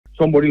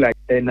somebody like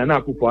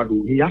Nana Akufo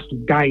Addo, he has to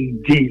die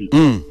in jail.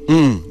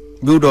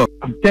 BullGod.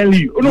 I'm telling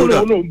you. No.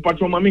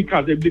 Patron,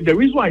 the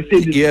reason why I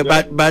say this. Yeah,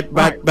 but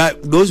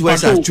those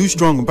words are too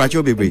strong.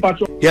 Patron, baby.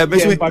 Yeah,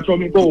 Patron,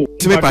 Patron.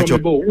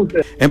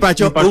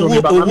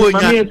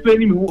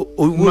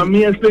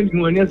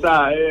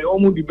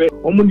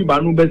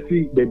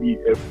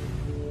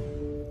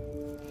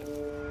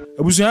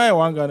 Ebusunya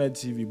one Ghana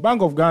TV.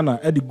 Bank of Ghana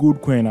at the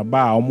gold coin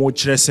aba omo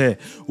kire se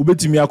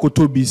obetimi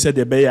akoto bi se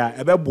de be ya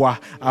ebeboa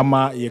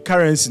ama ye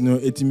currency no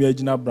etimi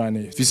agina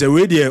brane. Fi se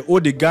we de o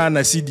de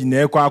Ghana cedi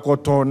na ekwa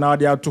akoto na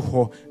de ato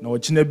ho na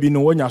ochina bi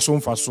no wonya so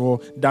mfaso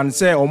dan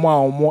se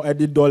omo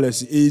edi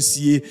dollars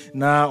esie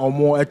na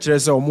omo kire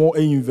se omo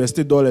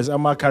invest dollars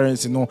ama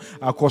currency no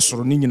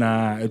akosoro ni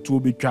nyina etu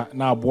obetwa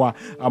na aboa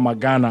ama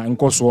Ghana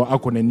nkoso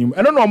akonanim.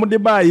 Eno no omo de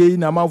ba ye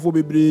na manfo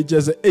bebre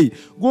je se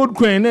gold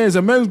coin is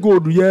a men's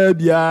gold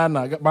bia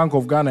na Bank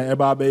of Ghana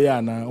eba be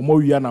ya na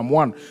omowiya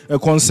Nam1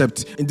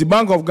 concept in the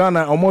Bank of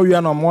Ghana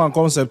omowiya Nam1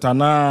 concept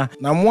na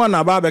Nam1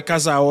 aba be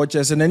kasa o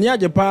chese na ni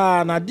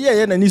Agyepa na de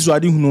ye na ni so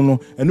ade hunu no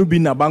enu bi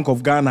na Bank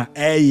of Ghana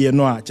ye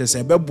no a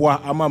chese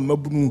beboa ama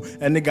mabunu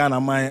ene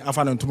Ghana man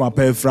afa no ntoma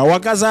pa fra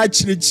wakasa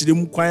chire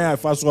mu kwan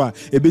afa so a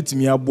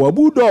ebetimi aboa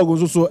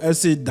BullGod so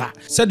ese da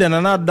se de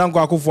na danko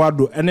Akufo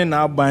Addo ene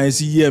na aban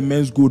si ye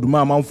men's gold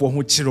ma manfo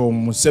ho chire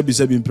om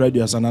sebi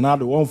impredius na na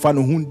do won fa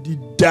no hundi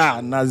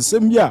da na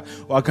sembia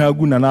waka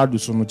gu na nadu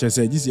so no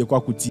chese gisi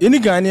ekwakuti eni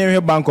Ghana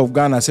ehwe Bank of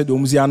Ghana said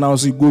omuzi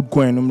announce gold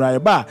coin numra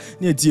ba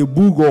na etie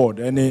BullGod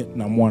ene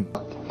Nam1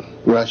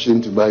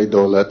 rushing to buy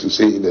dollar to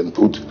save and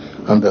put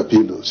under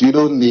pillows. You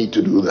don't need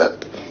to do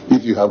that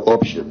if you have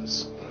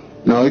options.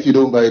 Now if you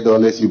don't buy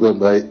dollars, you go and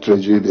buy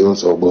treasury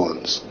bills or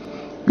bonds.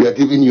 We are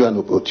giving you an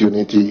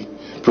opportunity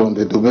from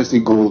the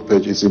domestic gold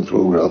purchasing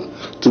program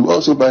to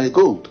also buy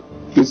gold.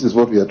 This is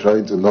what we are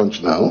trying to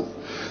launch now,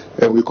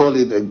 and we call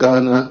it the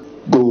Ghana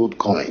gold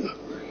coin.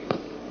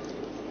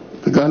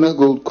 The Ghana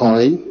gold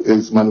coin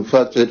is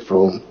manufactured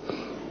from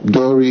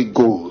B0re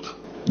gold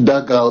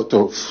dug out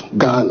of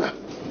Ghana,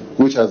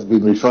 which has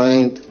been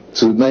refined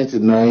to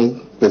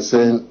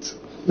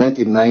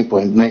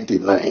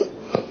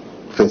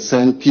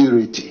 99.99%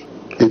 purity.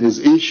 It is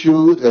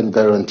issued and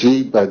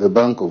guaranteed by the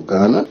Bank of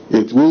Ghana.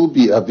 It will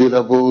be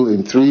available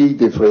in 3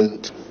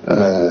 different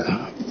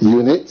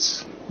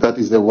units. That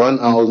is the 1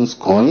 ounce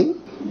coin,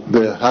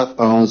 the half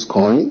ounce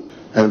coin,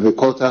 and the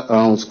quarter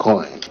ounce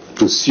coin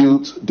to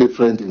suit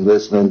different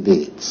investment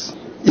needs.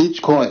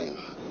 Each coin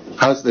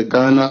has the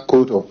Ghana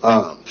coat of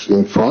arms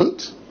in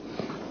front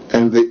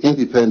and the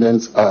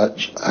independence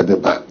arch at the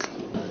back.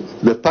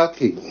 The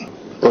packing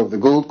of the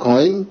gold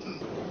coin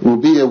will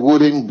be a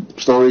wooden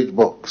storage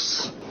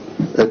box,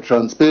 a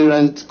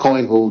transparent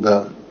coin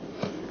holder,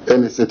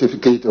 and a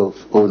certificate of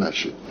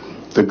ownership.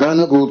 The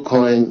Ghana gold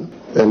coin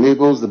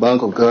enables the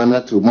Bank of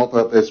Ghana to mop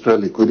up extra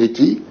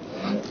liquidity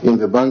in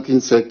the banking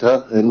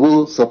sector and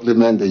will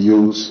supplement the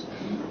use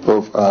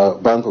of our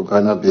Bank of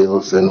Ghana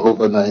bills and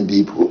overnight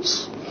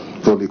depots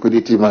for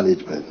liquidity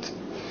management.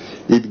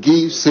 It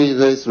gives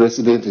savers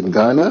resident in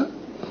Ghana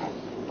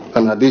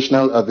an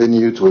additional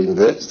avenue to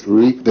invest,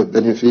 reap the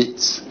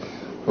benefits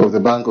of the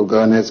Bank of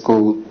Ghana's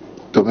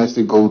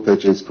domestic gold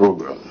purchase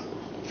program.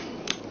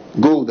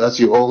 Gold, as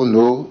you all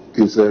know,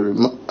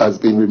 has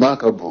been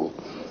remarkable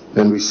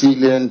and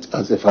resilient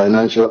as a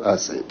financial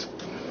asset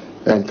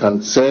and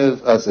can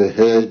serve as a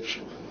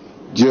hedge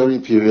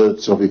during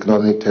periods of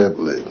economic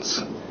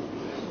turbulence.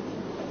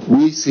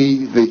 We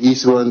see the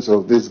issuance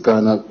of this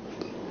Ghana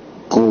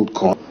gold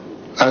coin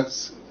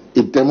as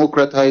it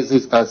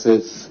democratizes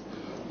access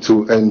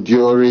to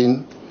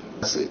enduring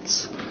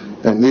assets,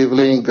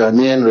 enabling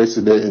Ghanaian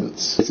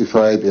residents to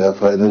diversify their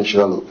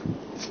financial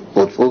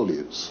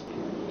portfolios.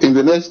 In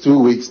the next 2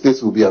 weeks,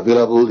 this will be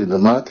available in the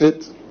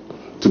market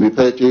to be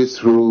purchased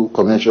through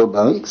commercial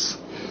banks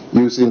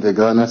using the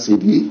Ghana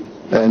cedi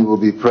and will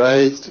be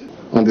priced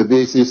on the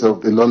basis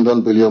of the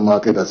London Bullion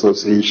Market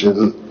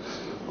Association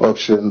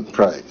option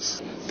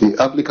price. The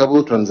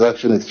applicable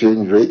transaction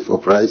exchange rate for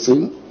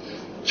pricing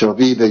shall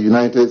be the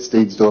United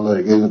States dollar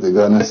against the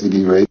Ghana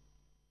cedi rate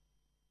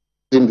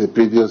in the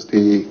previous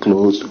day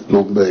closed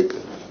Bloomberg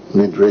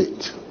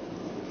mid-rate.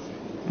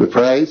 The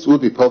price will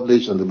be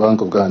published on the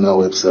Bank of Ghana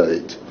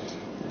website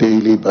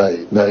daily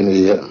by 9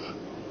 a.m.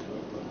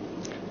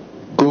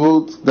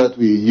 Gold that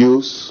we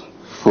use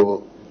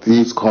for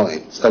these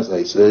coins, as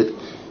I said,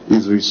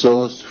 is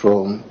resourced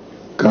from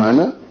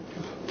Ghana,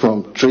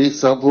 from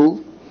traceable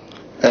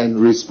and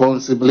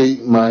responsibly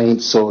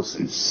mined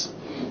sources,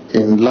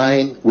 in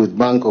line with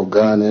Bank of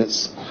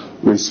Ghana's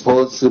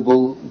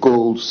responsible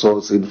gold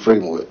sourcing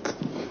framework,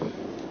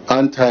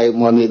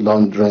 anti-money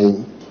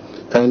laundering,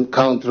 and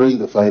countering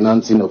the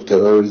financing of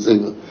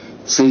terrorism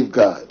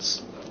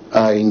safeguards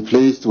are in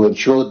place to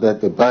ensure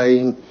that the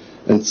buying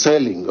and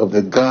selling of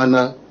the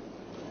Ghana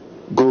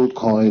gold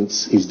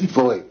coins is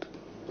devoid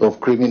of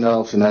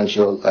criminal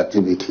financial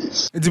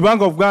activities. The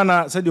Bank of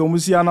Ghana said the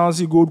almost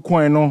announced gold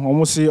coin, no,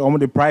 almost say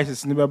the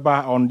prices never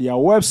buy on their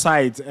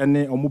website and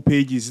on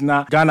pages.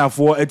 Now Ghana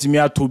for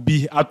etimia to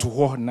be at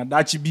home. Now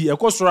that should be a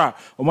costra.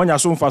 Omanya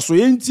so far so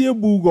ain't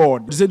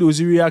BullGod. They said they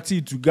was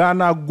reacting to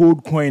Ghana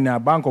gold coin.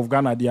 Bank of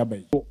Ghana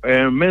diabe.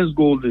 Men's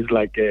gold is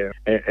like a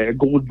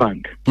gold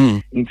bank.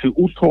 Into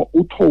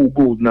Uto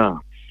gold now.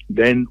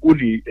 Then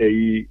Udi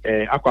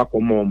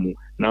Aquacomomu.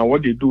 Now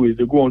what they do is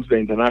they go onto the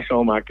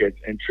international market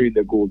and trade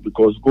the gold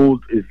because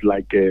gold is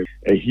like a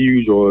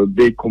huge or a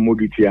big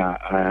commodity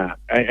and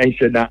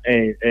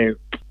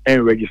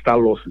register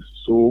losses.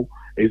 So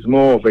it's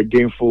more of a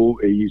gainful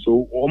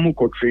so almost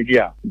trade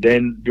here.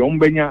 Then the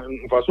ombenya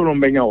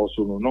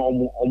also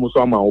no almost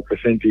our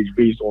percentage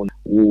based on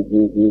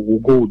who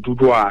go do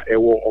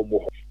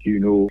you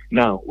know.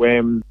 Now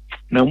when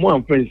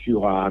one friends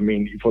I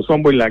mean for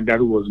somebody like that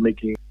who was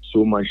making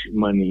so much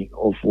money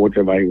of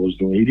whatever he was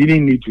doing. He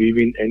didn't need to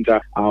even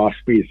enter our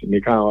space,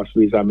 make our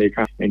space and make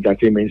our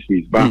entertainment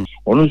space. But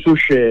also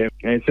share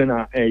and send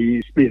a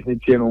space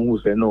who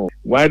say no.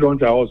 Why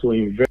don't I also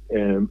invest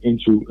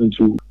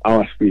into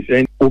our space?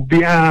 And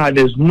Obia,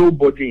 there's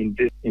nobody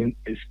in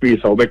this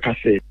space. Obeka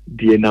say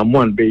the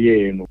Nam1's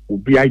beye no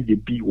Obia the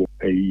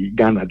B0re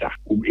Ghana da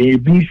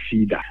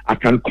ABC da. I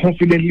can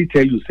confidently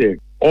tell you say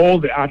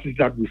all the artists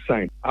that we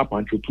signed up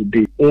until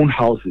today own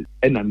houses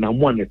and a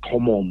Nam1 a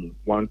common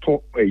one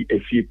talk a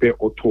fee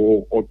or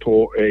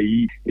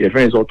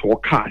friends or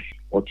cash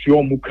or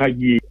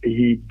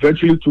he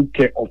virtually took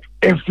care of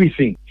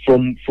everything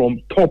from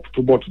top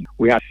to bottom.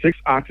 We had 6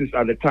 artists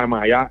at the time.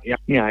 Signing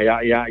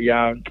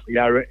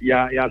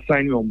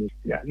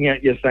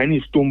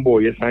signing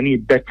Stoneboy,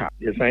 signing Becca,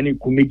 signing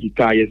Kumi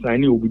Guitar,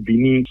 signing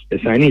Obinim,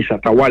 signing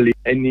Shatta Wale,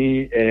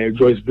 any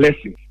Joyce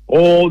Blessing.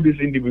 All these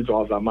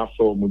individuals are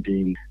master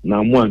Mudin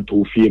Nam1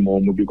 to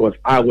fame because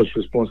I was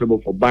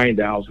responsible for buying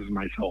the houses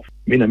myself.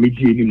 And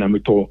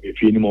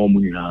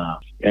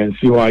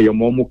see why your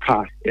momu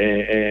car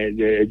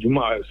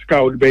Juma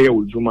Scout Bayer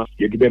with Juma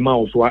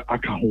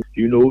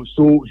you know,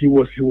 so he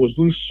was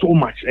doing so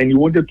much and he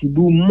wanted to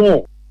do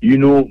more,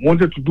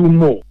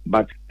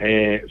 but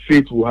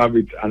fate will have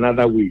it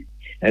another way.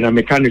 And I'm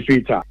a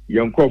candidate.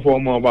 Young Kofi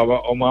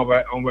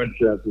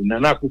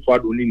Nana Akufo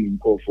Addo ni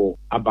Kofi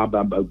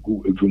Ababa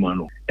Gu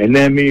Ejumano. And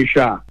then me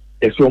sha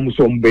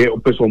esom be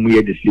opesom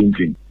ye the same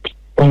thing.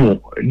 Oh,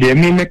 the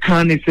me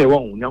mechanic say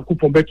oh,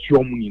 Nyankopon bet you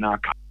money na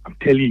aka. I'm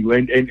telling you,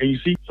 and you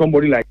see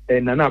somebody like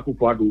Nana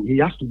Akufo Addo, he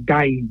has to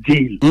die in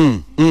jail.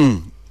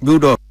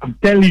 Good. I'm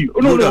telling you.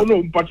 No.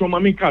 But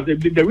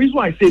the reason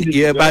why I say this.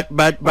 Yeah,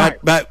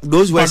 but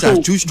those words are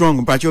too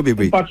strong. Pacho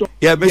baby.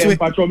 Yeah,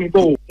 Pacho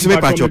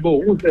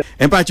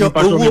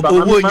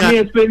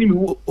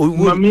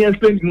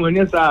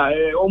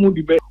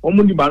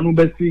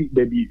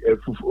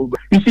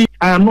you see,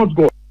 I am not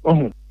God.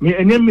 Me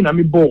enemy na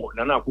me board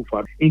na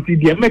Akufo into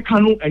the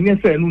mechano and yes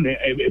no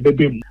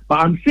but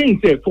I'm saying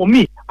say for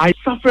me I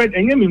suffered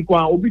enemy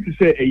kwa obi to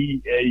say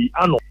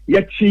ano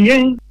yet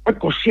chien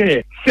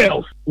share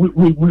sales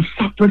we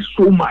suffered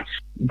so much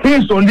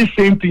based on the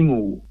same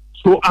thing.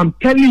 So I'm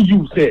telling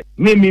you, say,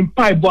 me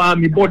pie boy,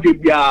 me body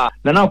bia,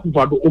 na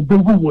Akufo Addo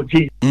obegu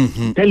woje.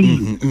 Telling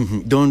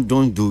you, don't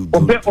do.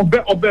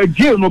 Obe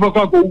jail no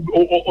baka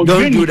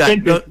don't do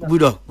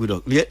that.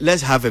 Good.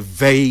 Let's have a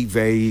very,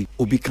 very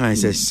Obika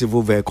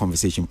civil very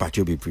conversation.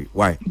 Pacho be pre.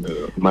 Why?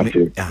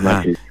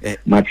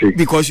 Matric.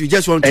 Because you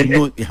just want to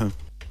know.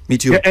 Me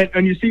too.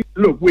 And you see,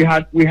 look, we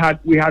had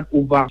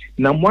over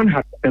Nam1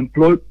 had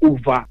employed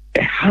over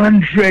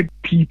 100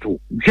 people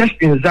just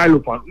in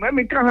xylophone. I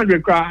mean,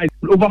 100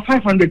 over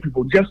 500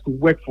 people just to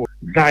work for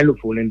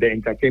xylophone in the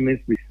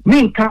entertainment space.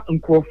 Minka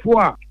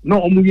Nkrofo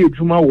no omuye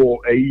juma wo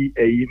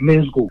a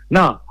men's go.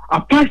 Now,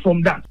 apart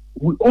from that,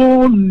 we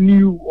all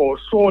knew or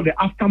saw the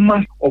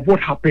aftermath of what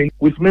happened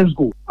with men's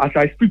go. As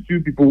I speak to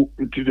you people,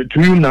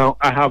 to you now,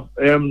 I have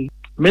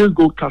men's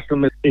gold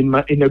customers in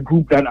a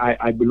group that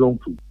I belong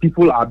to.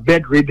 People are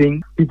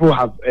bedridden. People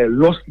have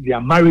lost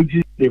their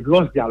marriages. They've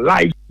lost their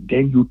lives.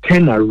 Then you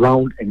turn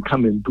around and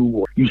come and do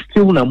what? You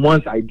steal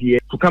Nam1's idea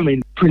to come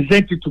and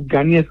present it to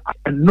Ghanaians as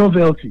a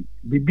novelty.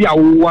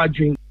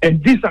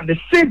 And these are the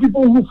same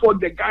people who fought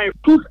the guy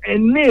tooth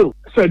and nail.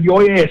 Said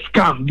you're a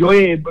scam, you're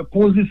a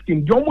Ponzi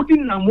scheme.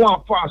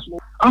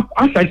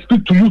 As I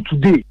speak to you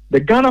today, the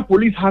Ghana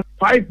police has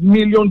 5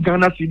 million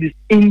Ghana cedis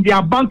in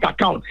their bank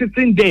account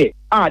sitting there.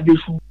 They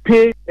should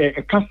pay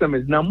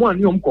customers. Nam1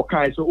 yom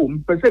kokai so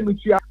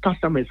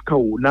customers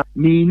na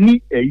me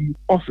ni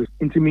office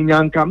into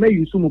minyanka me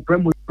use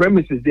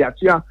premises they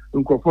are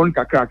microphone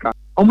kakraka.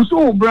 Almost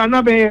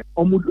brana be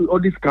almost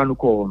this can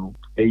call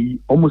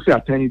almost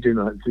attorney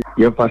general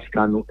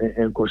Scano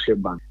and Koshe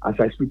Bank. As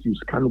I speak to you,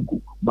 Scano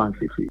go bank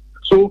safe.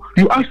 So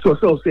you ask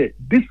yourself, say,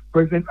 this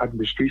present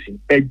administration,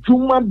 a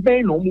Juma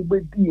Ben or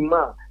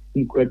Mubedima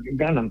in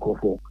Ghana and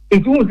Kofo.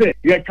 If you say,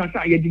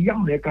 Kasa, you're the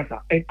young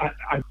Kasa,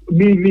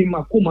 me,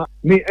 Makuma,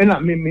 me,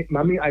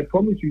 Mami, I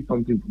promise you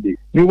something today.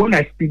 Me, when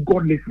I speak,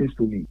 God listens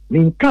to me.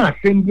 Me, can't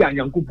send you a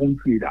Yanko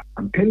Trader.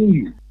 I'm telling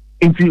you.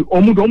 If you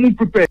almost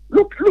prepare,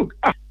 look,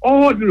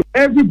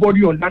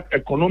 everybody on that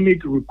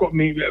economic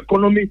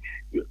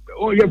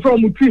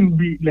from team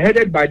be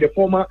headed by the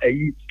former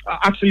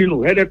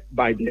headed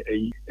by the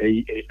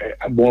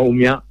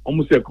Baumia,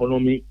 almost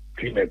economic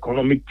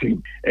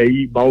team.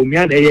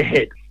 Baumia they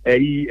head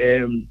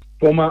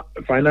former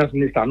finance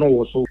minister no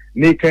also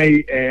make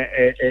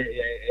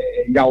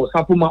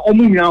Sapuma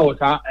Omumia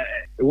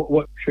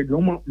was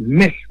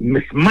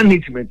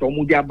mismanagement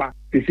Omudiaba.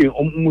 They say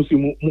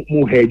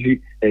mu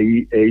hedge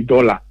a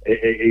dollar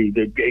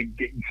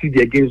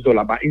CD against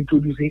dollar by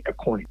introducing a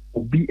coin.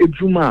 Obi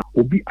ejuma,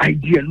 obi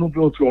idea no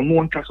to no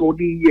one cash all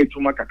the year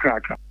juma kakra.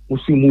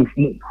 Move.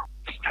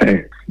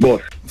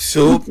 Boss.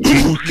 So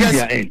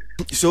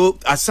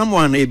as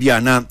someone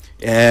Ebiana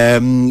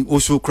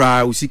also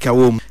cry usika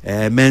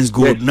men's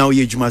gold now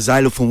ye juma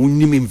xylophone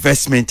unim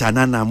investment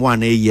anana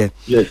one a year.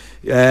 Yes.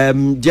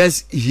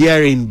 Just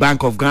hearing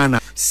Bank of Ghana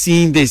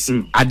seeing this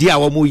idea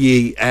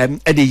ye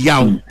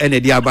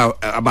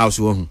about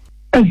so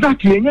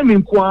exactly.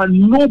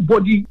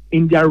 Nobody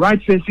in their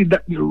right senses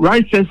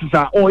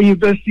are all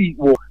investing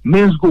or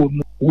men's gold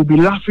will be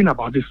laughing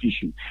about this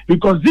issue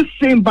because this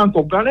same Bank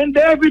of Ghana, and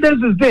the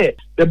evidence is there.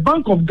 The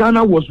Bank of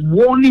Ghana was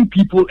warning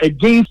people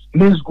against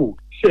men's gold.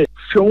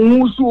 Now,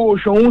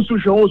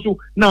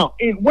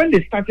 when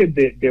they started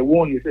the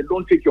warning, they said,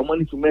 don't take your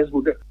money to men's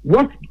gold.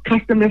 What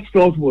customers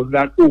felt was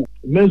that,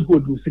 men's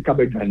gold will seek a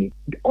begani.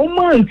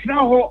 Oman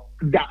now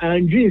the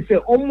engine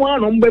said,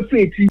 Oman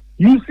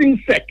using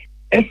SEC,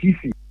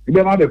 you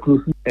never have a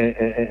closing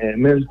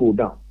men's gold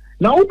down.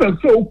 Now, open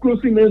so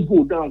closing men's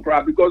gold down,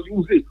 because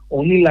you say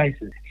only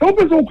license. So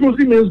open so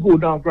closing men's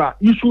gold down,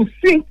 you should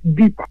think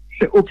deeper.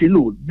 Say, okay,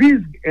 look,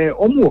 these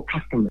more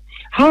customers.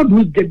 How do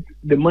we get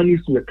the money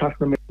to the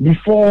customer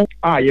before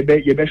you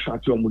better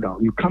shut your mouth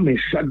down? You come and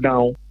shut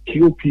down,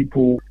 kill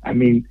people. I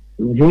mean,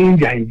 ruin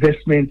their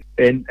investment,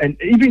 and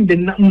even the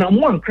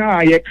Nam1's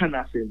cry, I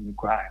cannot say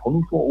cry.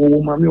 Only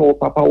for mommy or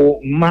papa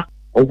or ma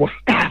or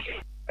staff.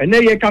 And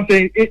then you can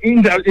say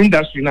in the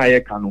industry now,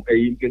 you can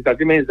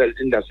entertainment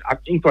industry.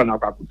 Infant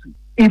alcohol,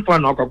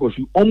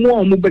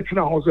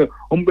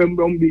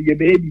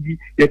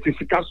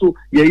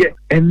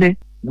 and then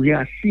we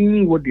are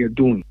seeing what they are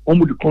doing.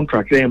 The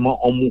contract,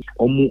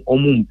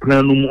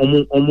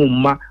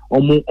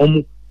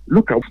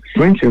 look at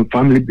friends and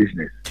family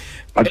business.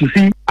 But you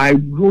see, I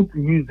want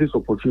to use this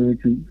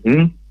opportunity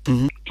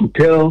to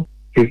tell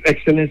His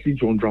Excellency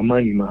John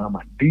Dramani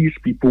Mahama, these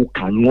people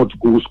cannot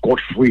go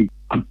scot-free.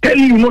 I'm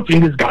telling you, not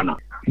in this Ghana.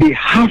 They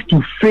have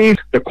to face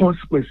the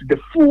consequences, the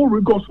full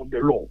rigors of the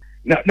law.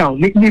 Now,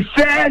 the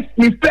first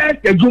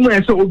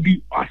the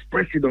Obi as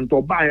president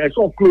or by I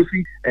saw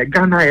closely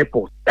Ghana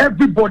airport.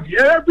 Everybody,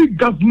 every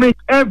government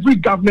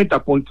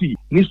appointee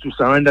needs to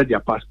surrender their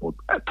passport.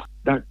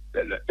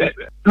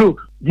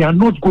 Look, they are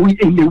not going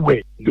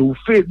anywhere. They will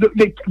fail.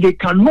 They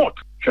cannot.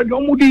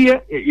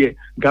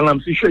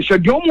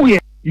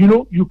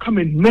 You come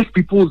and mess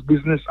people's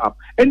business up.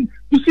 And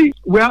you see,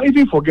 we are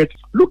even forgetting.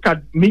 Look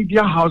at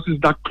media houses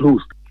that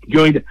closed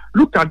during the.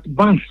 Look at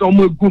banks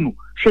somewhere gunu.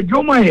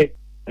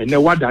 And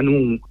then what I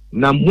know,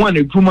 Nam1's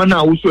a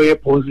Jumana also a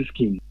Ponzi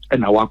scheme.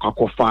 And I walk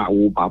Akofa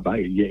Baba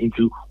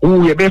into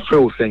we be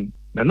saying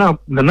Nana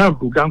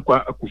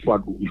Akufo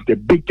Addo is the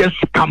biggest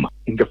scammer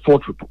in the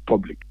Fourth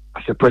Republic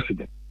as a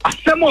president. As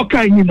some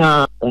kind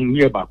on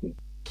nearby.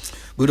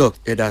 BullGod,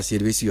 that's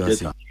it. We see you.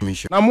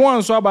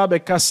 Nam1's so about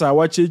Bekasa,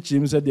 watch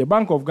him said the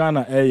Bank of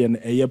Ghana,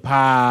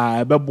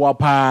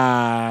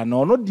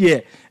 no, not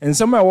dear, and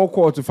somewhere walk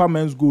out to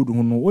farmers good who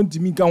want to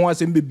make one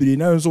same baby.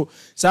 Now, so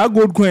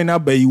good coin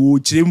up by you,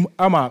 Chim,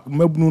 Ama,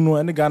 Mebruno,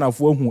 and the Ghana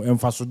for whom and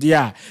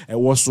Fasodia,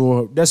 was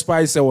so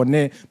despite say on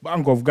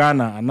Bank of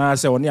Ghana, and I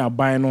say on near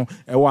Bino,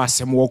 and was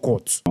some walk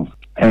out.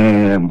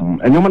 And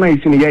no man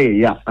is in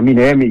the I mean,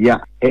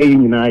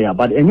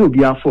 but and you'll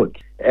be afford.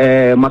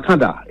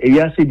 Makanda,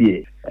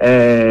 Eyasidi,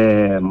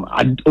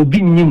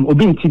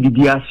 Obinim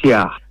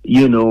Tibiasia,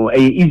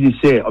 easy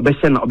say,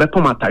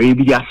 Obepomata,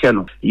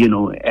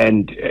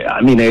 and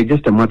I mean,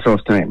 just a matter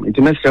of time.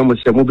 International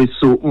was the mobile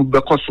so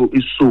Bekoso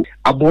is so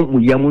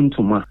abon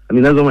Yamuntuma. I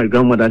mean, that's what my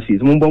grandmother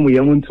says. Mumbo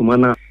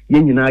Yamuntumana,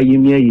 Yenina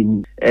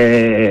Yemi,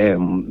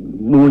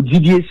 no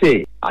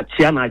GDSA,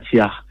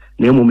 Achia,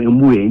 Nemo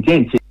Mue,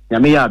 Gente.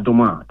 Yamea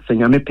Doma,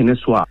 Sanyame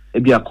Peneswa,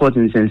 Ebia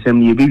Cottons and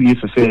Sam, ye baby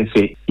for fair,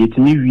 yet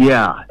me we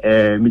are,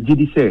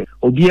 Mijidi say,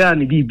 Obia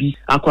and Bibi,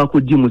 Aquaco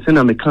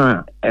Dimusena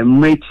Mecan,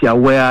 and Matia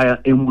where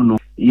Emuno,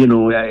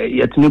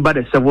 yet me by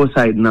the several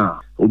side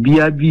now.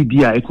 Obia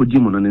Bibia Eco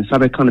Dimon and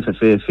Sabacan of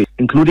fair,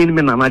 including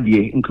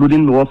Menamadi,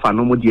 including the Wafa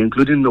Nomodi,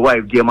 including the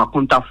wife, dear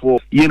Maconta for,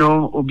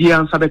 Obia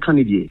and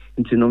Sabacanidi,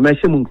 into no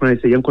Meshamun Cry,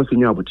 say, Uncle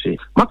Finyabuche.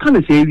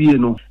 Macan say,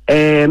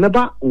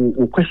 Neba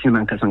or question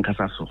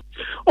Ancasancasaso.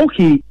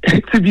 Okay,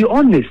 to be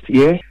honest,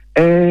 yeah.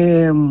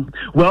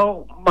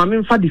 Well, my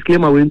main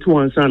disclaimer went to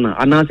one son,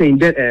 and I saying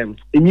that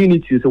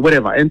immunities or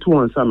whatever, and to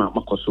one son,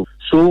 Makoso.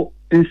 So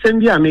in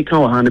Sambia, I make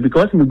our hand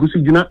because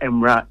Mugusu Juna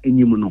Emra in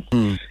Yumuno.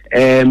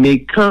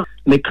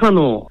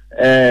 Mekano,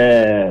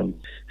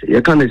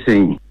 you can't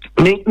say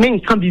Me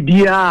can be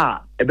beer.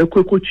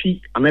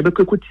 Ebekochi, and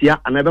Ebekotia,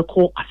 and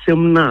Ebeko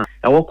Asemna,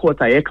 I walk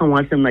out, I can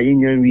want them,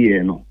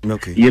 no.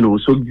 Okay. You know,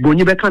 so when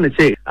you kind of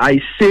say, I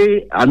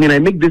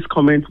make this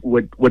comment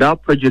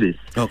without prejudice,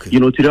 okay. You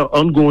know, to the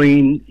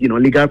ongoing, you know,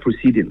 legal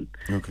proceeding,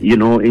 okay. You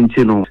know,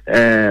 into,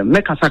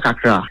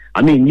 Mekasakakra,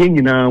 I mean,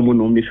 Yenina,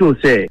 me feel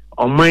say,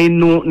 on my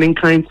no,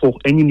 Nenkain for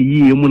any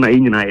year, Muna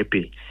in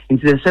epe.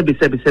 Into the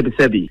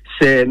sebi,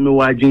 say,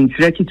 no, I drink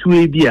to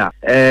a beer,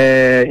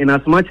 in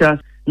as much as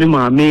me,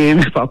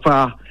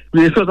 papa.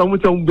 Say,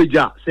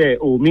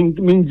 oh,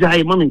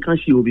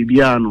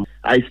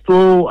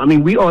 I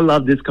mean, we all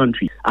love this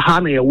country.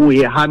 And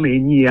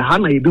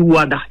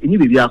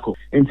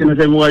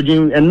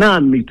now,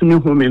 me to me,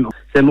 women,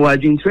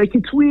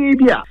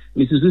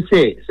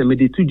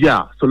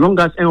 so long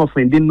as any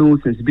offending no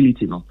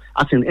sensibility, no,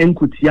 as an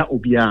enkutia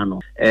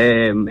obiano,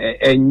 and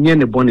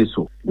yene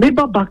boneso. Maybe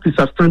back to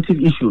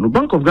substantive issue. No,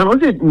 Bank of Ghana,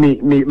 was it me,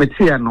 no,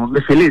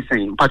 the fele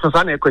saying,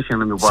 Pastor,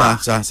 question,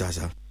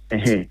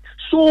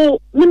 so,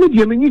 let me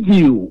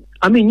you.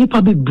 I mean, you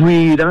probably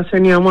breed and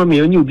send your mommy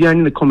and you be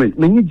in the comment.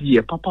 Many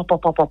dear, papa.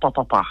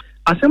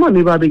 I say, my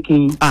neighbor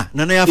became.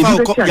 Nana, I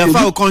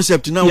found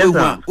concept now.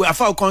 I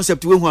found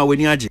concept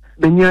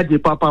when you are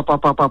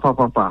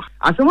papa.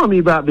 I say, my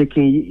neighbor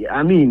became.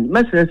 I mean,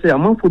 message say,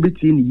 I'm for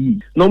between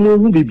ye. No more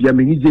who be a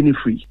mini Jenny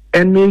free.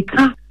 And make,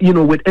 you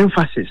know, with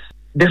emphasis.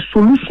 The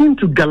solution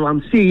to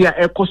galamsey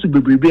air cost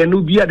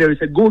there is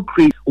a gold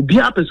crate or be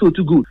up so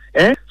to good.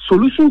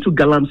 Solution to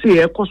galamsey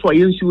air cost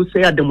you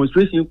say a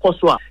demonstration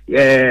cost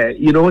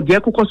you know the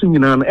eco cost in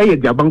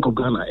the Bank of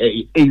Ghana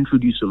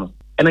introduce.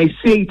 And I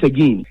say it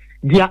again.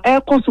 Their air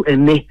cost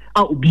and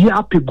be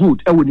up a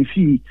good when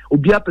fee or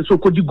be up so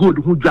good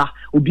who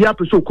or be up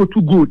so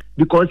too good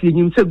because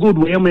you say good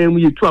where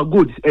you to a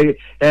good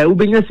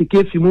Ubenya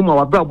Sikefi Muma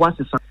or Brabwas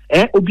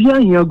Obia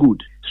here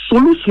good.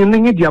 Solution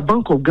in the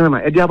Bank of Ghana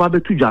at the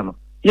Ababetu Jano.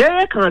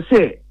 Yeah, can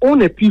say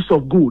own a piece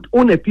of good,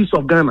 own a piece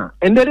of Ghana,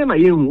 and then I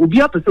will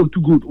be up so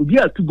too good, will be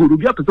up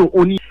so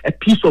only a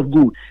piece of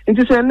good. And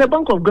to say in the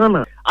Bank of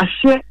Ghana, I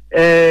share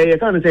you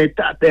can say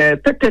that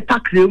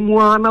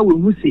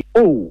will say,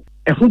 oh,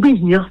 if we be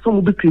here, some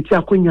will be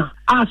critical.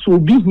 So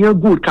be here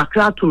good,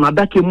 kakra to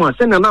Nadake Moa,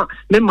 send na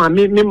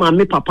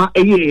me papa,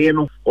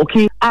 no.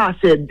 Okay, I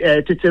said,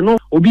 Teteno,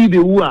 Obi be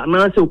wua, and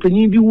I say,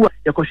 Opinion be wua,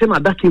 Yakosha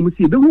Nadake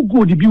Musi, be who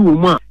good be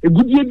wuma, a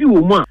good year be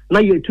wuma, now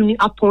you to me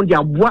upon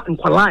their bois and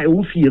Kuala,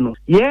 Ufino.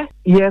 Yeah,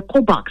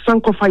 go back,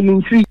 Sanko Fire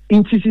 3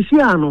 inches,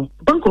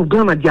 Bank of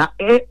Ghana, dia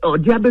or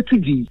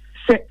diabetes.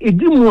 Say a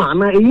dimwa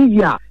na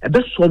a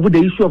best solve the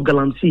issue of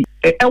galamsey.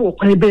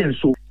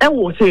 So I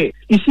will say,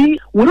 you see,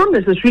 we don't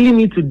necessarily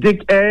need to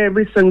dig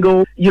every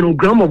single, you know,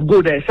 gram of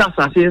gold as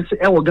says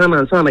Ghana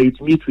and Sana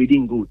it's me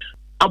trading good.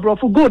 I brought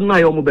for gold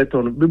now,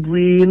 beton,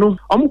 no,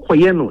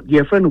 Koyeno,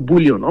 dear friend of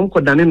bullion,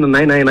 Danin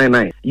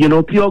 9999, you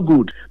know, pure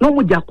good. No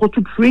more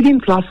to trading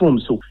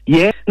platforms, so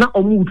yeah, now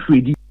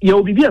trading.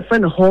 You'll be a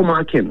friend of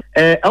hallmarking,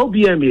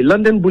 LBMA,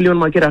 London Bullion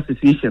Market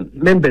Association,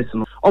 members,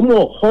 no, or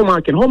more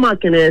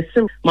hallmarking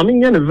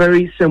is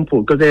very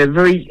simple because they're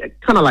very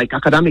kind of like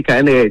academic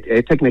and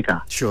technical.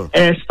 Sure.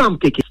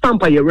 Stamp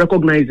you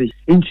recognize it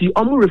into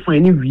almost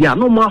refining via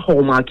no more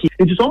hallmarking.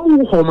 It is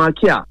almost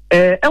hallmarking.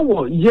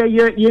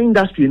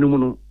 Industry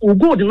no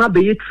go de na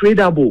be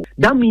tradable.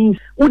 That means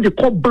what the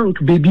core bank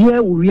baby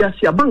we are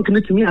see a bank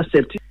need to me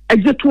accept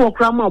exit 2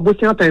 okrama about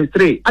times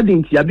 3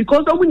 adentia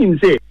because that when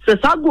say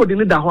go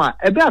in da ho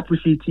e be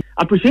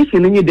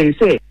appreciation any dey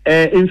say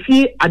in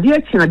fee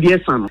ade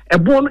san e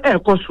bon e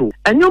koso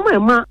enyoma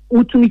ema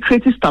utumi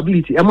create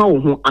stability ema wo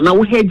ho ana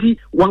wo hedge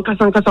one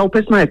kasa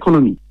personal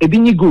economy e bi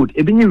ni good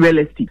e bi ni real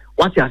estate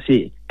what you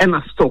say and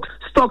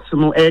stocks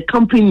no a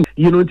company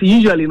you know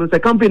usually the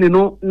company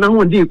no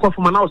now dey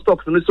come now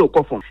stocks no so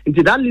come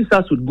into that leaves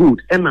us with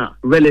good and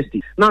real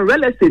estate now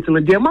real estate no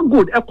dey ma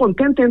good e come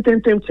 10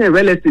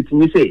 real estate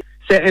you say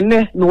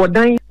no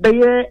dan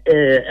be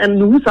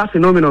and who sa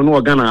phenomenon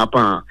no Ghana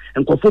apa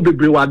and Kofi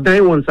bebre wa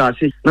dan won sa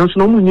say now so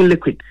no mu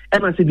liquid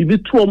and I say bibi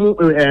to mu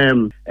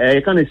you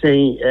can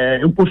say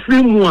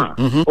impofri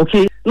mu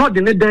okay not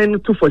the dan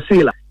to for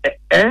sale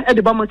at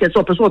the market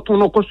so person to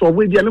no cost of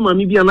we bia na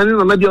mami bia na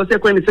na bia say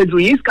kwen say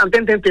is can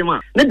 10 ma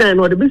na dan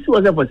no the bisi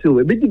was for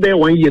sale be be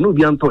 1 year no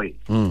bia ntoy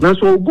now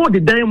so go the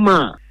dan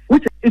ma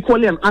which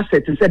equally an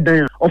asset and said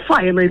dan or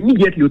fire and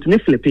immediately to me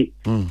flip it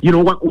you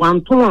know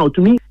one turn out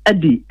to me at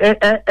the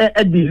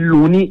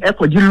loan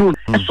loan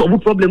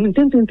solve problem in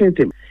 10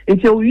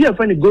 until we have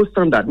find a gold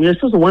standard we are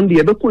supposed to one day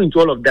ever go into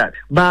all of that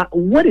but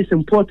what is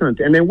important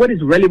and then what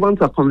is relevant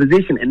to our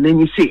conversation and then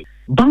you say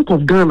Bank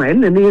of Ghana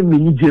and the name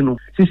Minigeno.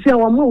 She said, I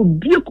will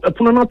be a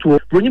Punato,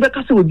 when you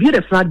will be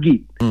the flag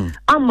gate.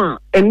 Ama,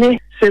 and then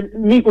said,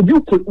 me,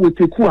 Obu with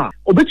the Kua,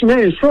 Obitim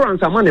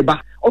insurance, a money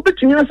back,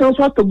 Obitim sounds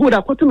what to good,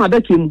 I put him at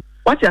him.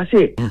 What I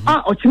say,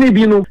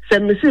 Ochinebino,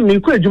 send me see me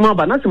quite Juma,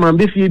 but not some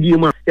beefy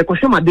Dima, a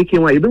Koshama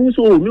Dicking, I don't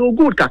so no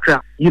good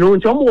kakra. You know,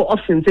 it's more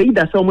options, say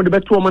that some of the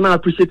better woman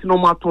appreciate no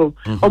matter,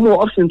 or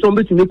more options on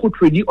to make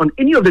trading on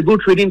any of the good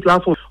trading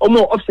platforms, or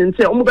more options,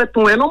 say, or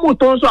better, and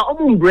almost also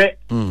almost bread.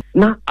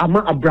 Now,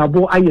 Ama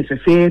Abrabo,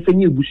 ISFA,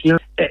 Fenny Bushia,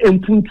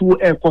 and Puntu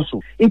Air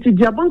Coso. It's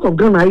the Bank of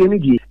Ghana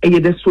energy, and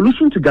the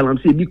solution to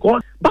Galamsey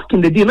because back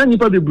in the day, none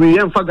of the Bray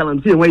and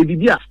Fagalamsey, where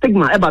be a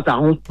stigma about our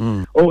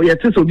home, or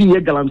yet to be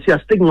a Galamsey,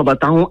 a stigma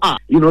about our home,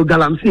 you know,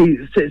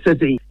 Galamsey,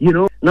 say, you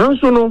know, now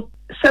so no.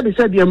 Said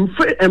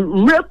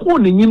I'm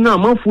recording you now,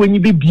 month when you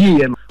be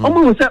BM.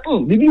 Almost say,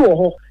 baby,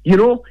 you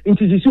know,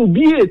 into this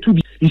BA to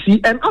be, you see,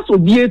 and also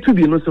BA to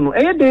be, no, so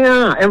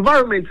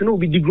environment, you know,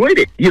 be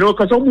degraded, you know,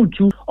 because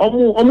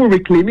almost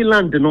reclaiming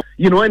land,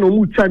 you know, and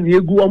almost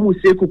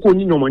say, Coco,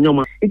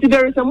 it's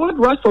there is a mad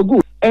rush for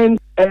good. And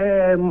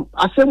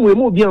I said, we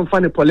move beyond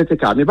funny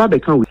political, maybe I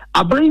can't.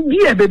 I bring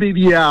be a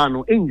baby,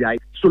 no, enjoy.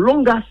 So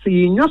long as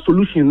seeing your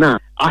solution now,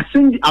 I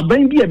think I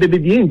bring be a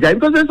baby enjoy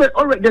because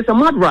there's a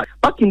mad rush.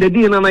 Back in the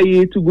day, and I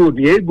to go,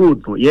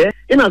 yeah.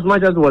 In as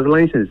much as it was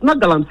licensed, not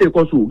Galamsey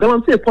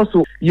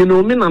Kosu, you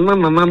know, men and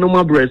no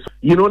more breast,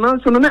 you know, now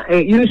so no,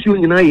 you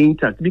in I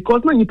intact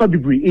because now you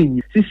probably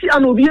in. See, I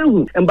know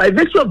you, and by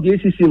virtue of the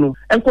ACC, no,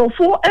 and call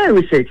for air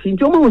research, in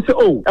Jomo will say,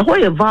 oh, a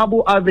whole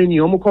viable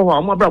avenue,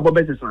 Omoko, my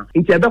brother,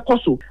 into a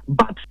Koso,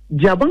 but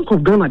the Bank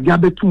of Ghana,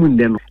 Diabetum,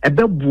 then a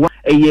bebwa,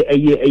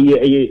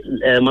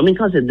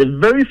 Maminka said, the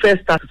very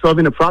first start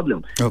solving a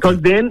problem.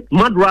 Because then,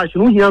 mad rush,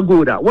 you know, here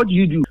go that. What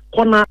do?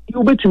 Corner,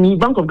 you bet to me,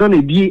 Bank of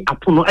Ghana be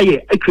upon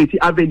a creative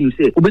avenue,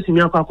 say, obey me,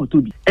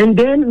 Kotobi. And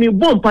then me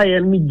bonfire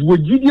and me do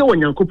video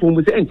and Yanko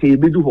say, and say,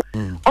 Bedu.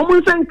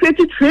 Almost a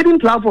creative trading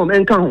platform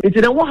and count. It's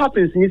then what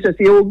happens, and you say,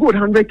 oh, good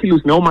 100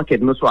 kilos now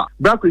market, no swap.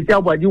 Black with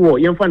your body,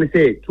 you fan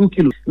say 2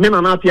 kilos. Men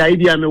on Afia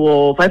idea,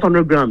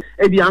 500 grams.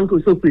 Eddie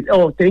uncle so quick,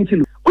 10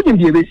 kilos. What in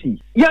the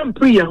ABC? Young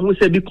Priya who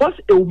said because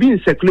it will be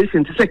in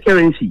circulation to say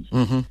currency.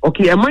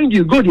 Okay, and mind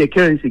you, go to your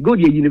currency, go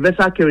to your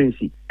universal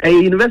currency. A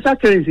universal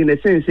currency in the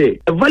sense, say,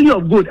 a value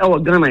of good our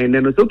Ghana and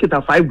then it's okay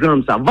to 5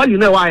 grams, a value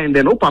now and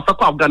then open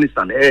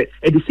Afghanistan, at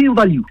the same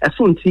value as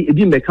soon see it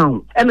in the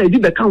account. And I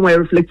did the account where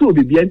reflect will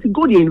be and to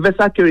go to your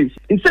universal currency.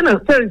 Instead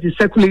of currency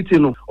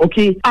circulating,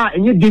 okay,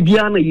 and you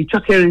Debiana, you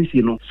check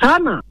currency, no.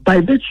 Sana,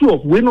 by virtue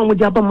of when on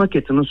the upper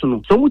market, no,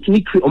 so much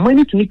need or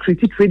money to need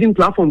creative trading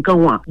platform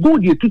can one. Go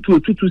to your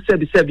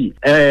 2277,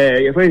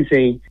 your friend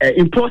saying,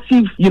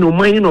 impulsive, you know,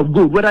 mining of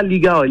gold, whether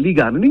legal or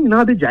illegal. I mean,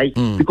 now the jai,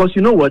 because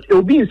you know what, it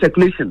will be in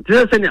circulation.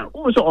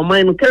 Also, on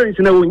my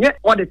currency now, yet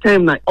all the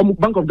time, like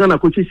Bank of Ghana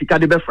coaches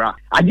Sikade Befra.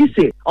 I just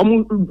say,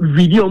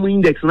 video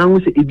index now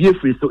say it be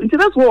free. So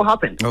that's what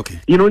happened. Okay.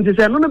 You know, they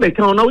say, no,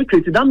 now we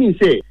created that means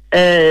say,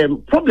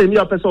 problem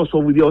your person also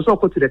will be also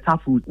go to the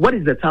tap food. What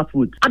is the tap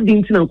food? I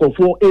didn't know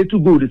for A to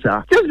go this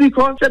just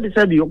because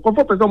said you for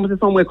person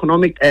some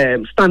economic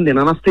standing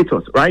and a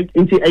status, right?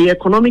 Into a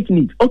economic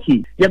need.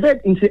 Okay, you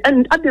bet into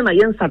and I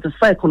didn't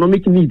satisfy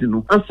economic need,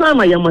 no. And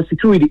some I am a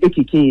security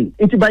eking.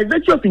 Into by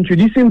virtue of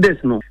introducing this,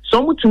 no.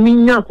 Some to me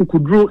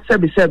could draw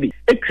sebi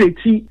a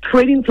creative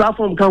trading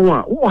platform can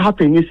what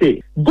happen you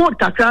say gold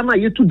kakrana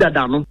you to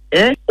dada no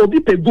obi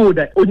pe gold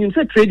onim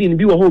say trading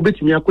bi wo ho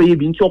betumi akoye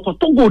bi nti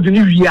okoto gold ni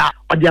wia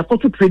or the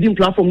akoto trading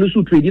platform no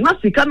so trading na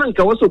sika na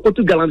nka wo so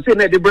koto galamsey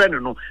na de brand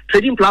no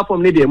trading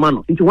platform ne de ma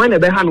no nti when e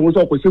be ha no wo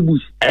so akose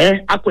bush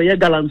akoye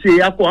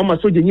galamsey akọ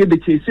amaso je nye be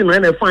chesi no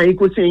na fine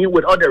eco saying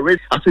with all the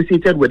risks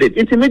associated with it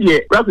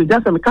intermediate rapid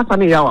just am kasa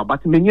na yawa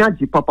but me nya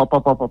ji papa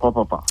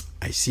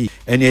I see.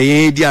 And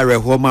ye dia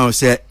rehoma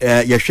say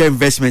ye share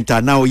investment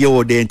now ye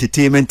the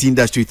entertainment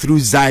industry through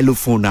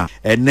xylophone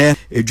and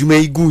edwuma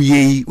igu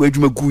ye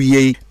wedwuma gu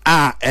ye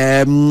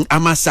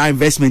amasa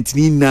investment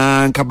ni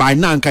na nka by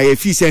na nka ye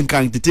fi se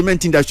nka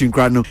entertainment industry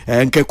nkra no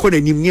nka ko na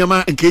nim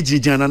niama nka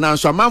ejirigana na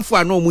so amanfo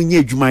a na omunye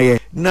edwuma ye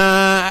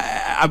na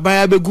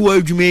abaya begu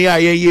edwuma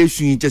ye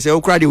yesu nche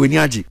okra de weni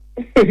age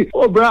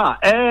oh bra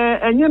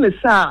enye ne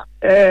sa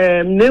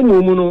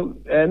nemu no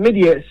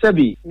media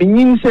sabi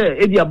menyim se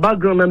e dia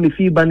background na me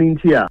fi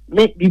banintia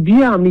me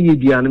bibia me ye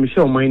bia na me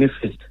show mine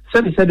first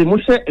sabi mo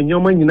hye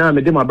enyoma nyina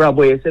me de mabra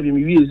boy sabi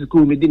me wie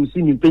school me de me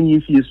sini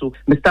panyin fie so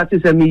me start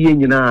se me ye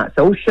nyina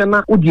sa wo hye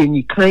na wo de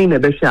anyi kan na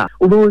be hye a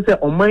wo be se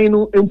oman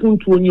no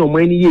empuntuo nyi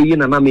oman ni ye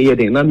na me ye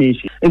den na me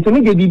hye enti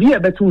me de bibia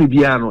betu me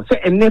bia no se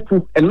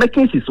enepu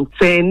enmekesi so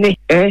se ne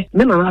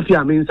me na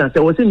afia me nsa se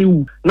wo se me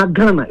wu na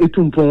Ghana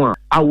etumpon a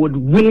I would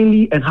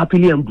willingly and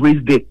happily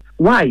embrace that.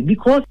 Why?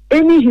 Because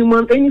any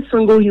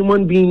single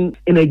human being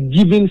in a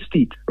given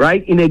state,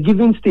 right? In a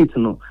given state,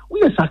 no,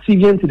 we are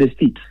subservient to the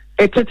state.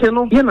 Like said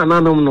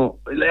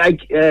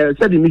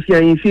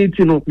if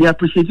you know, we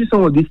appreciate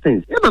some of these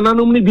things. Be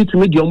to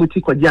me the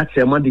omuti kwa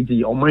dia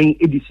mandiji or mine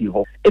edisi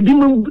ho.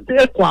 Edimum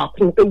kwa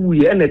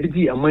ewuye na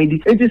ediji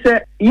amindi. Enti say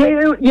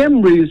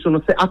yemre so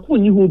no say akọ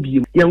nyi ho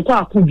biem. Yenkwa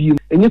akọ biem.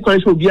 any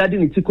question will be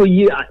adding it to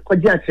ye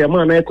Kwaja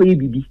na ekoye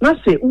bibi. Na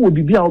say who will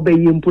be obey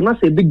mpo na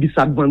say big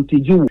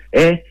disadvantage you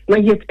na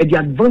yet the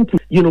advantage,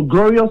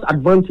 glorious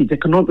advantage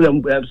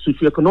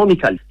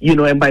socio-economically,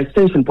 and by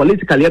extension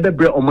politically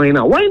or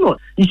minor. Why not?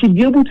 You should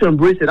be able to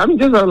embrace it. I mean,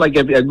 just like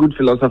a good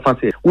philosopher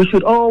said, we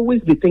should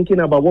always be thinking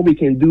about what we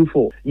can do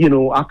for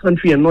our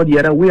country and not the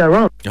other way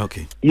around.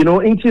 Okay.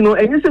 And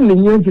it's a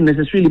minion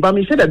necessarily, but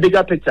we share a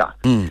bigger picture.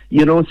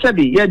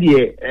 Sebi,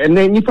 and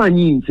then if I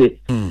need to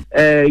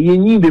you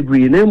need the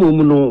brain,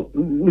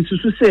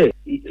 Mr. say,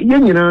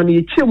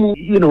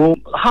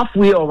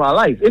 halfway of our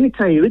life.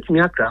 Anytime you reach me,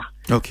 Accra.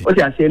 Okay.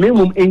 What I say,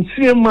 name in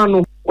 3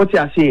 months. What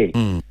I say,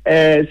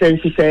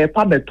 since she said,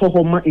 Papa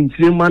Tohoma in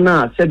 3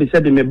 months,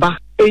 said me back.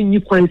 And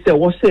you can say,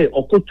 what say,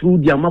 or go through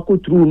the Amako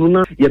through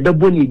Nuna,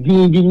 Yababoni,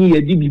 Dini,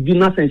 a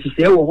DB, and she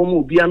said, oh,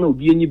 homo, Biano,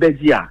 Biani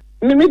Bezia.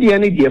 Maybe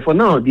any idea for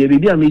now, dear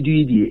baby, I made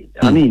you idiot.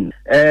 I mean,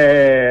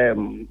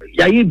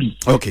 Yayibi.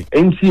 Okay.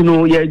 And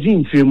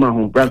Yajin Firma,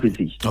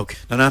 rapidly. Okay.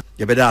 Nana,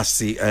 you better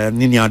see,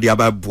 Nina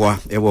Diababwa,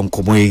 Ewon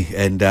Komwe,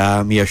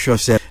 and me assure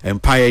say,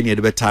 Empire near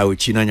the better with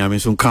China,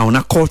 Yamin Crown,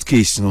 a court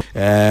case,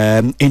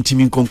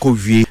 Intimin Conco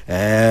V,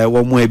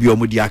 one way be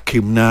Omodia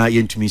Kim na,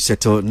 Yentimi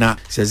settle, na,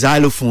 says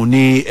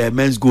xylophone,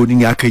 men's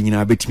golden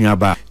yakina, bet me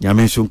about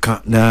Yamin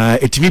na,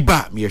 etimi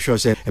ba, me assure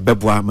say, a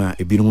bebwama,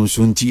 a binum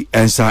sunti,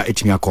 answer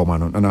etimia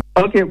common.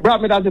 Okay,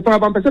 brought me that the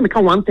problem. Person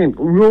can one thing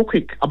real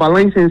quick about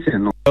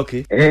licensing. No?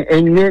 Okay.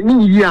 And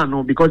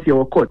no, because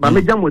you're caught. But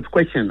me jam with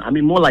question. I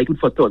mean, more like food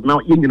for thought. Now,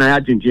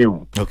 in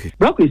jail. Okay.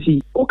 Bro, you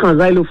see, okay,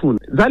 xylophone.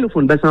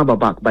 Xylophone doesn't have a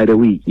back, by the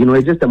way.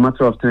 It's just a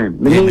matter of time.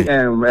 Me,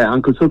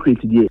 Uncle Sarkodie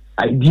today.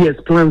 Ideas,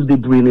 plans they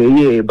bring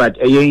but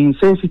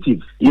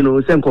insensitive.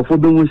 Some Kofi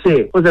will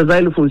say, "What's a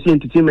xylophone? See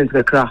entertainment,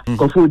 accra.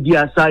 Kofi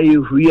dia say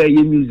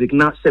hear music,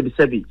 not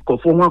sebi.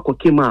 Kofi wa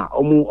kokema,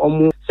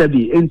 omu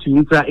sebi. Into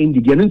nuclear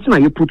indie. And until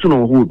you put on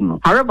hold. No.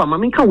 However, I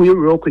mean, can we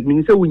real quick?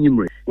 In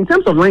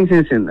terms of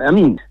licensing, I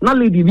mean, not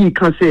Lady V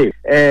can say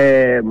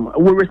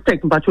we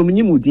respect, but you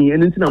minimum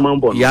and until I'm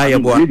board. Yeah,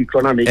 boy.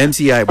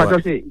 MCI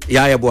boy.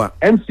 Yeah, boy.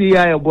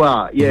 MCI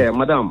boy. Yeah,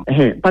 madam.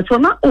 But you're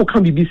not all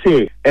can be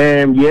say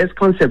yes,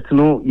 concept.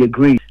 No, you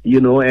agree,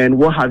 and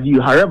what have you.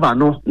 However,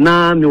 no,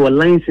 now your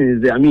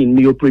license, I mean,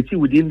 you operate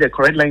within the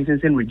correct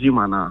licensing regime,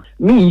 and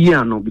me,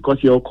 no,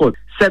 because you're called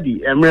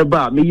Sebi,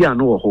 Emreba, me,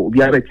 no, be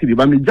TV,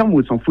 but me jump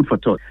with some food for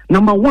thought.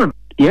 Number one,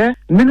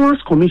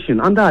 Minerals Commission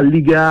under a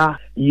legal,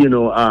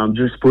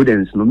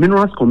 jurisprudence,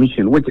 Minerals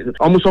Commission, which is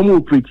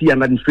almost pretty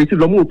and administrative,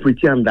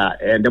 pretty under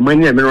the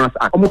Mining and Minerals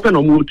Act, almost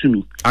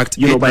wontumi Act,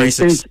 by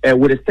extension,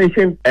 with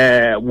extension,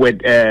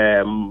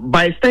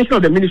 by extension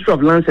of the Ministry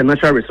of Lands and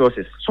Natural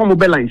Resources. Some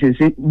mobile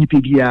licensing,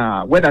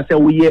 whether say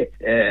we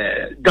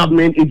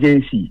government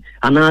agency,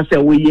 and I say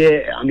we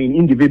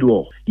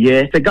individual.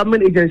 The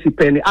government agency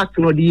pen the act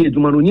no the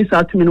Jumano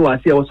to me was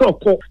also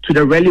call to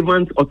the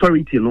relevant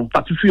authority,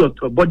 particularly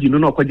body,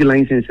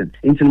 licensing.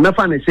 Into me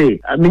say,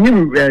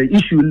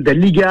 issue the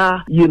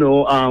legal,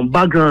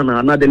 background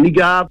and the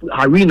legal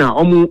arena.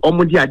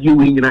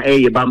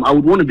 But I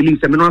would want to believe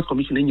the Minerals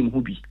Commission in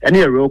Hubi. And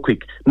here, real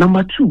quick.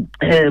 Number two,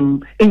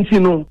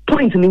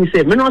 point in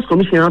say Minerals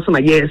Commission also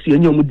yes,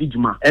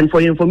 and for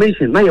your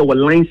information, now your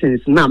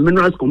license now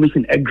Minerals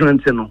Commission a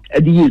grant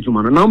at the age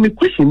now me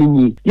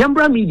question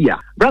Yambra media.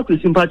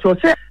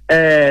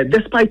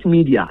 Despite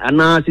media,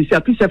 and as you see a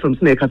piece from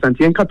Snake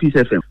Casantianka piece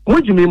FM,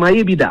 what you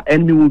may be that,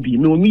 and me will be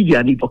no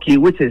media need, okay,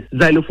 which is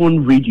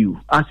xylophone radio,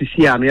 as you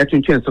see, I'm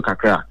actually trying to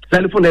Accra,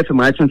 xylophone FM,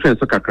 I'm actually trying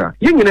to Accra.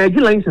 You know,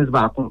 license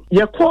back,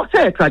 you call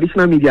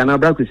traditional media, and I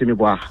brought with me.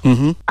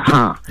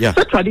 Yeah.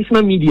 So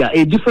traditional media,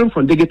 a different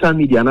from digital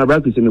media, and I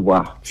brought with me.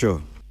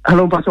 Sure.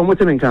 Hello, Pastor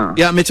Motenenka.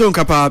 Yeah, me too,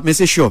 Kapa. Me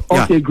say sure.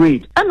 Okay,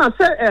 great. And I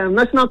said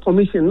National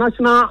Commission,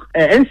 National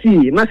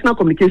NCE, National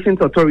Communications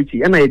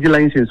Authority, and I did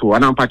license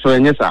and I'm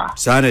patrolling yes, sir.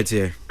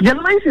 Sanity. Your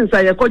license,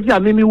 I called you,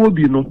 maybe will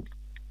be no.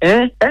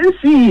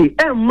 NCE,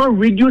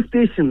 radio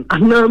station,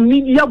 and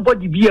media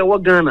body be a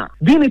Ghana.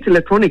 Being it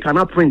electronic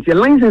and print, your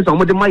license on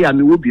the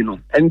Miami will be no.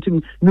 And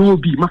me will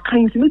be my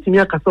kind of meeting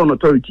your Casson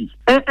Authority.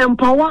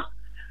 Empower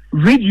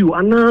radio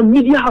and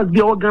media has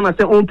the organ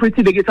say own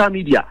pretty digital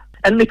media.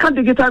 And they can't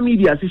digital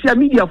media. Social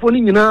media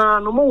phoning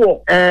no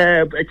more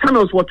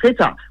channels for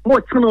Twitter, more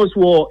channels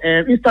for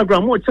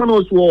Instagram, more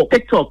channels for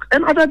TikTok,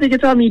 and other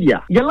digital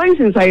media. Your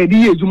license I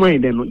idea you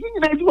mind then. You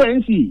know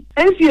NC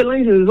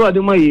license is what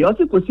the money.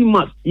 Also could see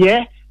much.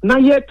 Yeah.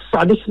 Not yet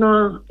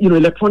traditional,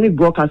 electronic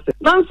broadcasting.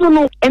 Now so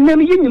no, and then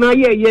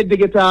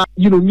digital,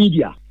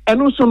 media, and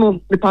also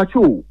no the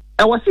patrol.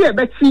 I was here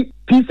back see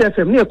Peace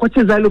FM, near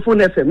Kwachi Xylophone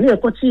FM, near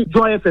Kwachi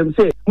Joy FM,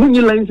 say, when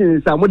you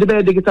license are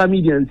modified digital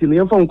media until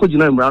you found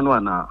Kojina Brown.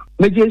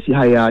 Majesi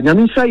haya,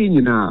 Yamisha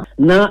yina,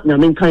 na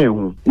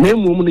Yaminkayan,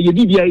 name woman, you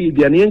DBI,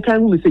 the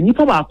Yankan will say,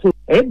 Nipawaku,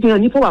 Edna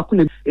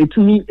Nipawaku, to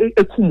me,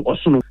 a kum or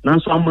sono,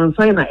 Nanso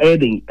Amansana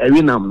adding,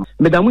 Erinam,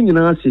 Madame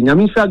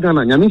Yamisha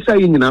Ghana, Yamisha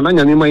yina,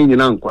 Yamima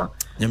yinankwa.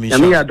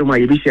 Yamia do my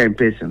Yabisha in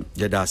person.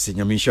 Yadasi,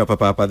 Yamisha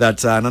Papa,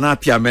 that's an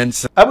Apia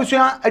men's. I was a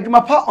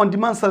GhPage on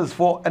demand service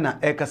for an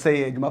Eka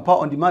say, GhPage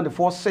on demand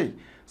for say.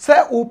 se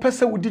wo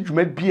pese wo di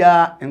dwuma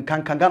bia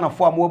nkankangana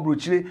fo am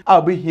obrochire a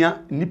obehia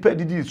nipa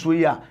didi so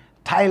yi a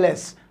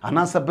tilers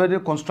anasa building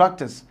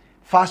constructors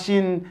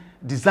fashion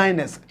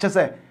designers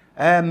chese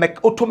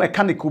auto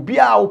mechanic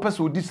bia wo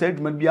pese wo di sa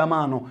dwuma bia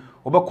ma no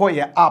obekọ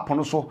ye app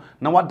no so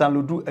na wa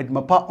download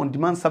adwumapa on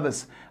demand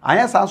service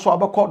ayesa so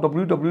obekọ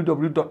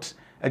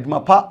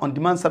www.adwumapa on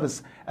demand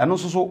service eno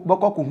so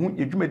obekọ ko hu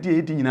adwumadi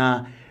edi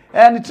nyina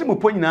ni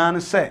trimopo nyina no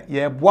se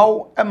ye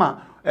boawo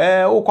ema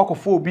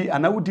okokofo obi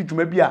ana wudi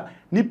dwuma bia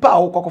nipa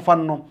okokofa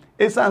no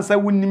esansa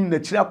wonim na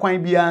kira kwan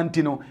bia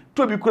nti no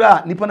to bi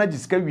kura nipa na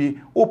gisika wie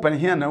open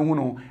here na hu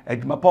no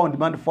adwumapa on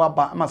demand fo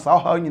aba ama sa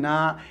ha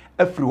nyina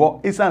afiri ho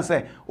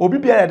esansa obi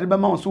bia ya de be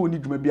ma so woni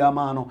dwuma bia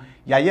ma no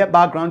ya ye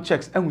background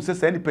checks ehun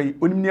se nipa yi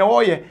onim ne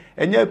wo ye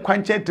enye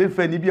kwanche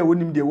trefa ni bia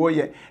wonim de wo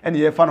ye ene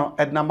ye fa no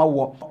edna ma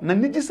wo na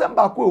nigisem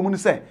ba ko omu ne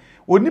se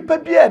onipa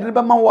bia de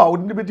be ma wo a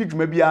odi be di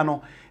dwuma bia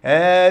no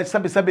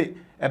sabe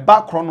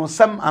background no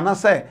sem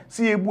anase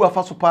si ebu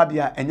afaso pade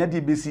a enya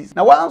de besi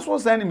na wanso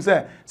san nim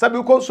se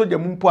sabe ko soja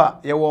mumpo a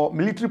ye wo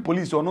military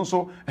police ono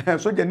so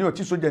soja ni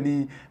ochi soja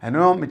ni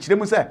eno me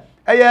kiremu se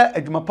eye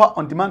adwumapa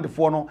on demand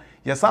fo no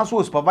ye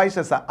sanso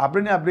supervisors a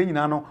abre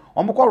nyina no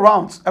omko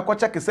rounds eko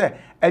check se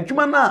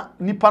adwuma na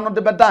nipa no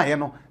de beda ye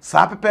no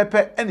sa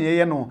pepepe ene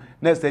ye no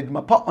na se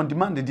adwumapa on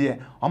demand de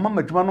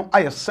omama adwuma no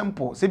aye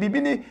simple se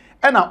bibi ni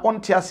ena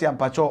onte ase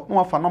ampacho no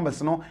wafa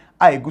numbers no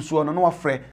ayegusuo no no wafre